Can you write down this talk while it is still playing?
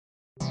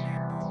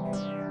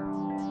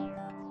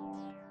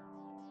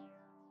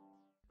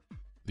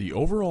The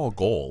overall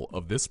goal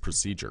of this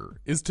procedure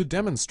is to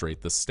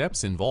demonstrate the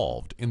steps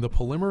involved in the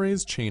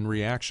polymerase chain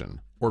reaction,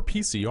 or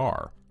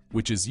PCR,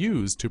 which is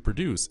used to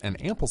produce an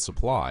ample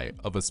supply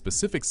of a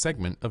specific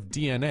segment of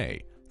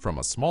DNA from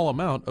a small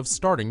amount of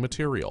starting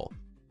material.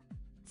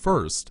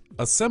 First,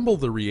 assemble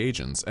the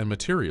reagents and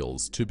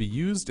materials to be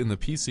used in the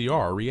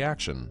PCR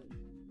reaction.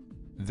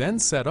 Then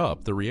set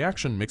up the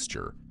reaction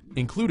mixture,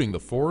 including the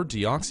 4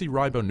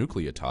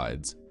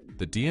 deoxyribonucleotides,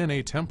 the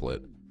DNA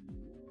template,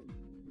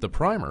 the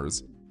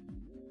primers,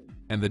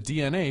 and the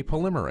DNA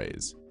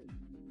polymerase.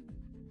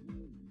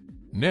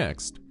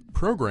 Next,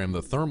 program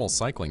the thermal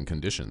cycling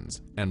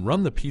conditions and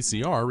run the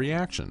PCR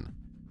reaction.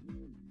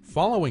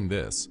 Following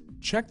this,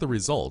 check the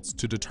results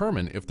to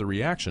determine if the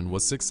reaction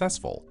was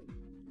successful.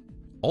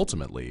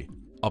 Ultimately,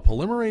 a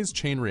polymerase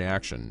chain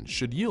reaction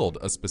should yield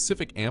a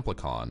specific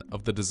amplicon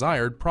of the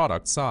desired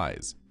product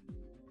size.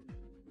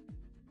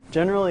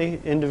 Generally,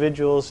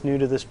 individuals new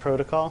to this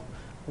protocol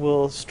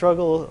will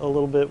struggle a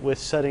little bit with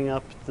setting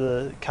up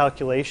the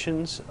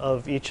calculations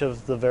of each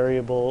of the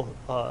variable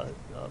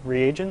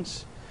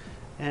reagents,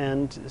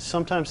 and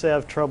sometimes they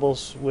have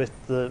troubles with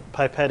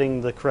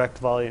pipetting the correct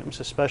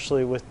volumes,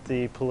 especially with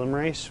the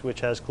polymerase,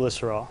 which has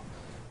glycerol.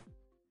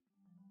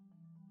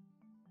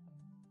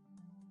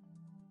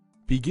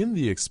 Begin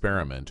the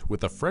experiment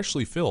with a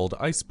freshly filled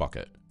ice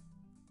bucket.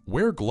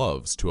 Wear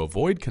gloves to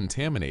avoid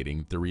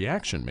contaminating the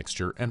reaction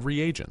mixture and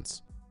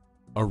reagents.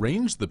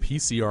 Arrange the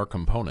PCR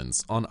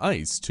components on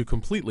ice to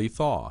completely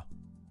thaw.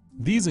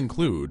 These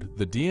include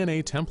the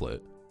DNA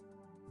template,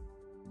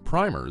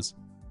 primers,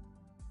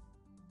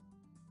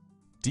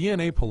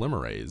 DNA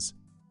polymerase,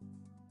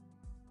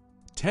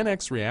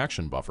 10x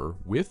reaction buffer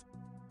with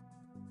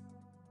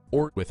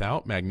or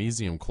without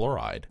magnesium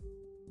chloride,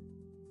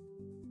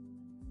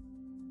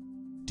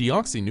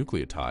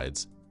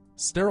 deoxynucleotides,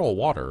 sterile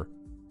water,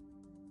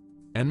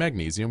 and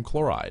magnesium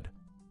chloride.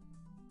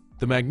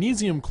 The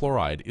magnesium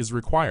chloride is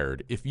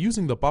required if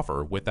using the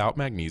buffer without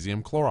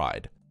magnesium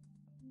chloride.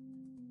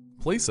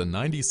 Place a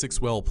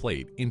 96-well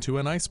plate into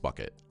an ice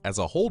bucket as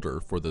a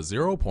holder for the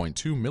 0.2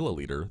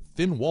 milliliter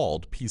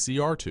thin-walled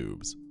PCR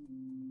tubes.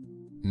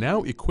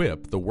 Now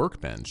equip the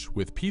workbench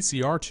with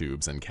PCR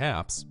tubes and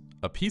caps,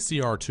 a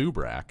PCR tube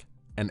rack,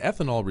 an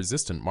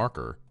ethanol-resistant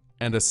marker,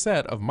 and a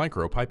set of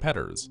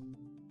micropipetters.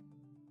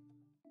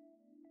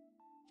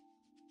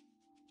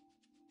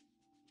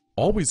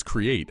 Always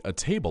create a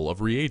table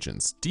of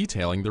reagents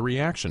detailing the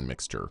reaction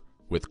mixture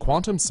with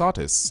quantum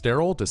satis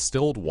sterile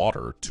distilled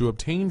water to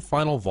obtain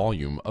final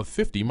volume of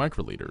 50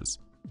 microliters.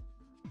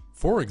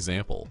 For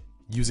example,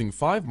 using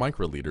 5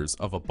 microliters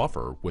of a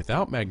buffer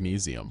without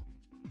magnesium,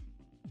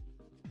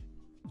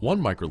 1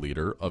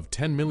 microliter of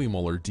 10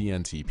 millimolar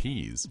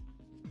DNTPs,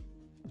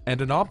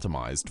 and an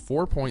optimized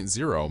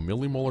 4.0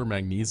 millimolar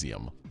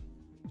magnesium,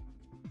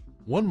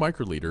 1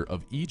 microliter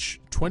of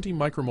each 20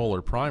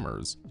 micromolar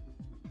primers,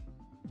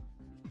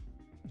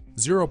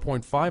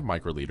 0.5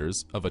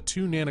 microliters of a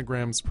 2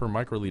 nanograms per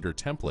microliter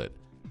template,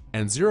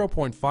 and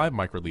 0.5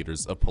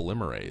 microliters of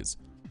polymerase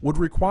would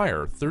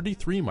require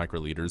 33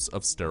 microliters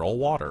of sterile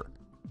water.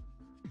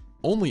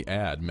 Only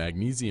add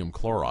magnesium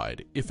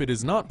chloride if it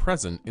is not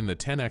present in the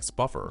 10x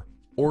buffer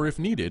or if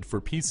needed for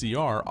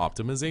PCR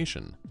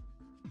optimization.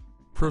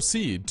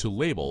 Proceed to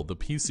label the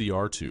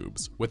PCR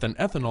tubes with an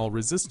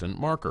ethanol-resistant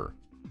marker.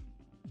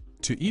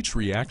 To each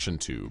reaction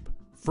tube,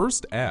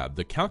 first add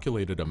the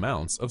calculated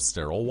amounts of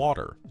sterile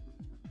water.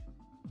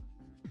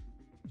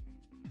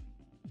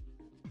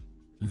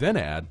 Then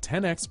add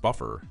 10x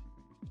buffer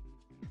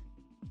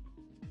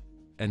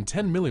and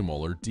 10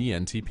 millimolar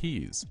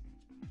DNTPs.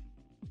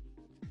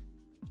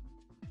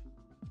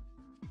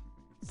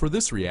 For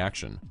this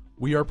reaction,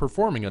 we are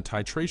performing a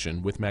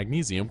titration with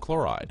magnesium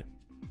chloride.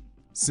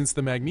 Since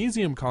the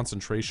magnesium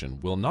concentration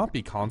will not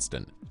be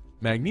constant,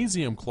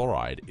 magnesium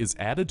chloride is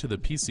added to the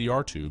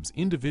PCR tubes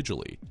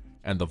individually,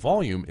 and the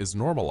volume is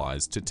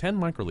normalized to 10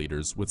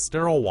 microliters with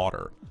sterile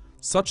water,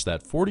 such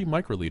that 40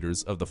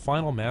 microliters of the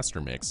final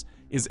master mix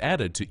is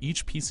added to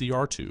each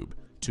PCR tube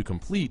to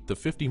complete the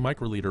 50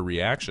 microliter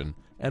reaction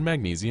and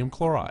magnesium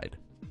chloride.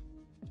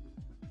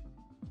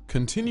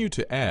 Continue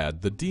to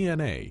add the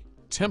DNA,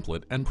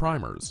 template, and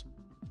primers.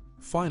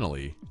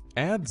 Finally,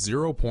 add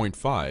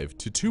 0.5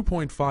 to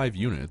 2.5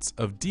 units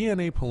of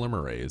DNA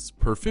polymerase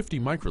per 50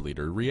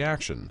 microliter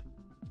reaction.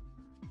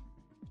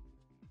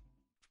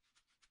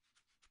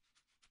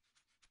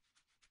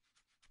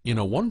 In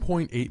a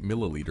 1.8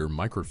 milliliter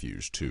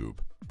microfuge tube,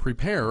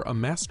 prepare a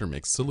master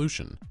mix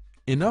solution,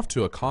 enough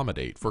to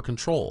accommodate for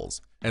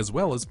controls, as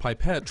well as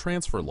pipette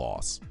transfer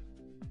loss.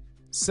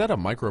 Set a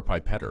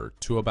micropipetter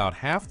to about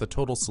half the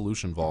total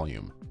solution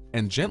volume,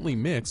 and gently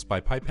mix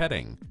by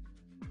pipetting.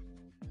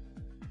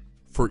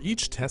 For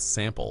each test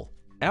sample,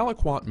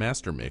 aliquot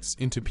master mix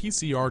into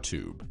PCR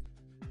tube.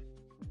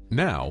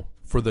 Now,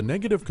 for the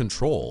negative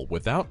control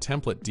without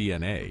template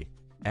DNA,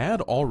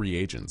 add all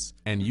reagents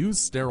and use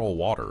sterile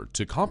water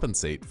to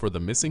compensate for the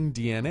missing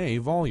DNA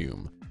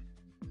volume.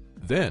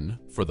 Then,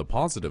 for the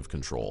positive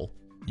control,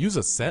 use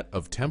a set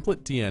of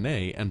template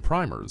DNA and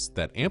primers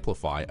that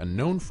amplify a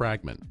known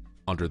fragment,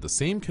 under the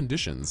same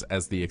conditions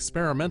as the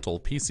experimental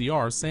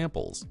PCR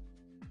samples.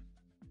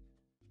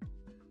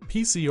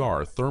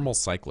 PCR thermal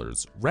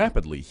cyclers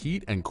rapidly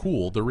heat and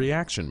cool the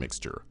reaction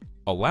mixture,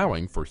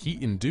 allowing for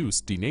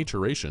heat-induced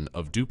denaturation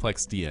of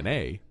duplex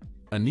DNA,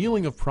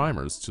 annealing of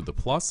primers to the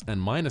plus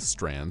and minus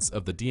strands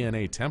of the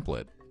DNA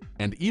template,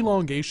 and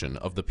elongation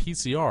of the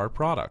PCR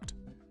product.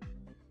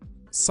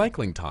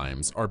 Cycling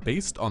times are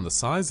based on the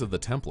size of the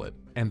template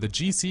and the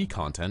GC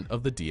content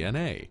of the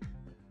DNA.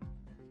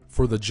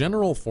 For the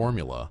general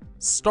formula,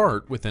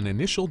 start with an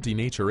initial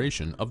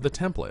denaturation of the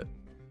template.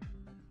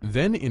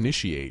 Then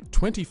initiate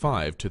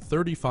 25 to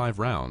 35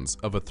 rounds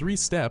of a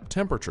 3-step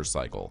temperature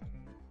cycle.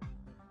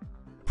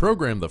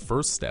 Program the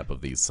first step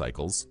of these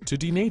cycles to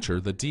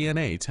denature the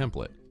DNA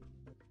template.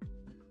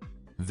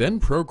 Then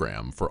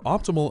program for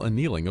optimal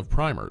annealing of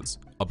primers,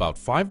 about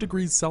 5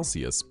 degrees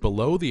Celsius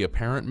below the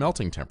apparent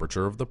melting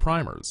temperature of the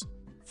primers,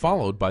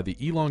 followed by the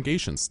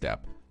elongation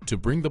step to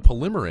bring the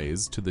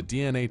polymerase to the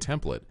DNA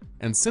template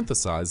and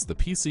synthesize the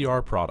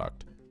PCR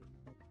product.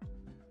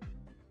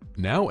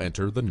 Now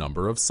enter the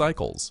number of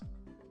cycles.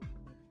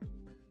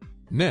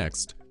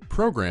 Next,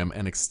 program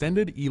an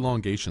extended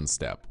elongation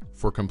step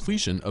for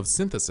completion of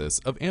synthesis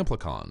of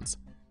amplicons.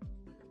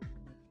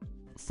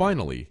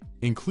 Finally,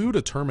 include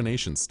a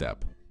termination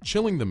step,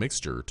 chilling the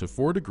mixture to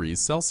 4 degrees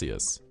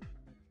Celsius.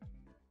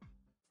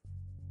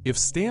 If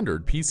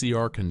standard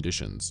PCR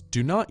conditions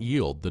do not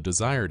yield the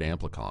desired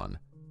amplicon,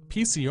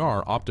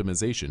 PCR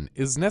optimization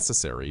is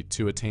necessary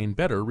to attain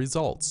better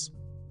results.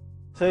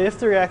 So if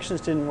the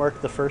reactions didn't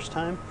work the first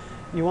time,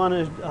 you want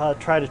to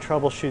try to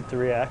troubleshoot the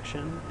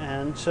reaction.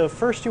 And so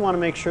first you want to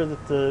make sure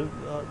that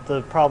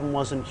the problem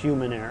wasn't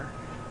human error.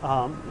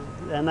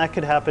 And that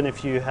could happen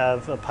if you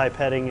have a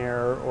pipetting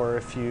error or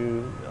if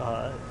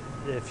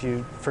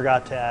you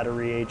forgot to add a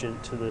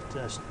reagent to the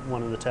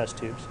one of the test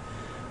tubes.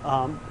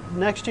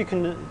 Next you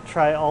can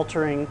try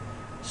altering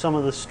some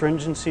of the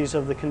stringencies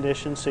of the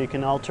conditions, so you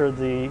can alter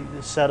the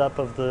setup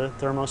of the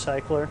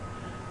thermocycler,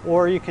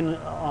 or you can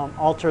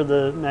alter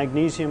the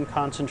magnesium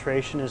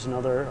concentration is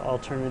another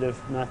alternative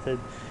method.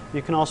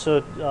 You can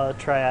also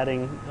try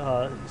adding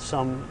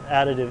some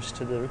additives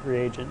to the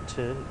reagent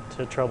to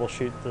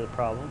troubleshoot the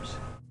problems.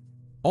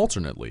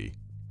 Alternately,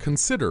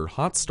 consider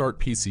hot start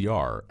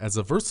PCR as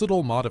a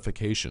versatile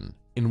modification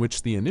in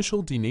which the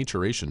initial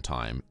denaturation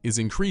time is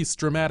increased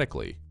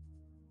dramatically.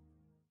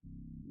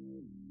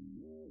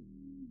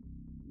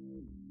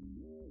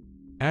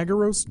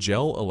 Agarose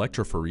gel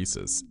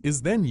electrophoresis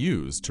is then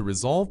used to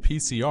resolve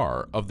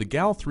PCR of the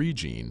Gal3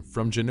 gene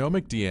from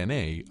genomic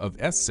DNA of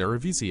S.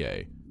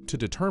 cerevisiae to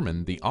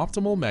determine the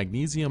optimal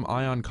magnesium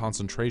ion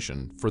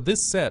concentration for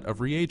this set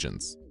of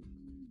reagents.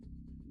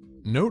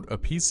 Note a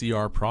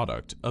PCR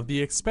product of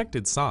the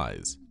expected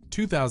size,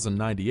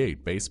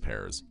 2098 base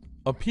pairs,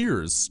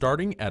 appears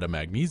starting at a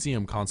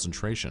magnesium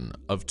concentration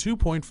of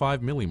 2.5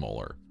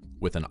 millimolar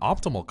with an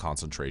optimal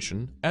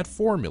concentration at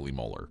 4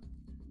 millimolar.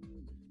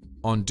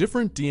 On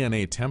different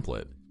DNA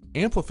template,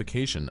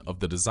 amplification of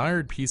the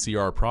desired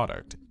PCR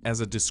product as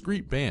a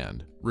discrete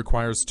band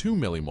requires 2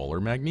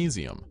 millimolar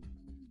magnesium.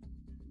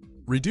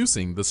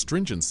 Reducing the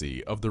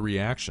stringency of the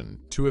reaction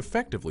to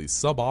effectively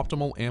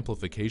suboptimal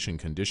amplification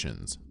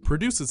conditions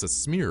produces a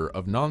smear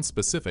of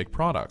nonspecific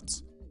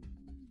products.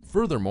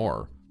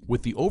 Furthermore,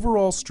 with the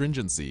overall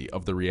stringency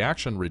of the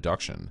reaction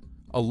reduction,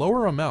 a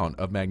lower amount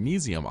of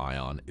magnesium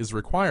ion is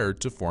required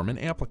to form an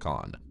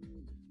amplicon.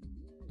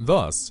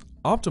 Thus,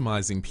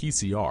 optimizing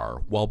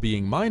PCR while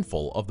being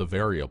mindful of the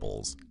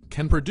variables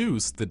can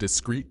produce the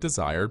discrete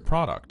desired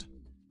product.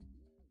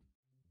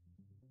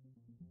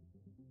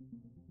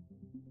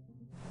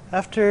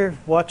 After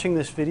watching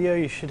this video,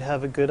 you should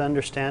have a good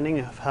understanding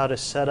of how to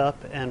set up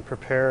and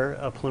prepare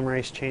a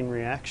polymerase chain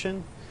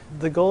reaction.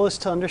 The goal is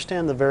to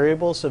understand the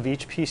variables of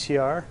each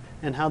PCR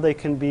and how they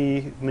can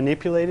be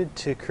manipulated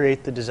to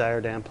create the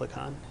desired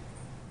amplicon.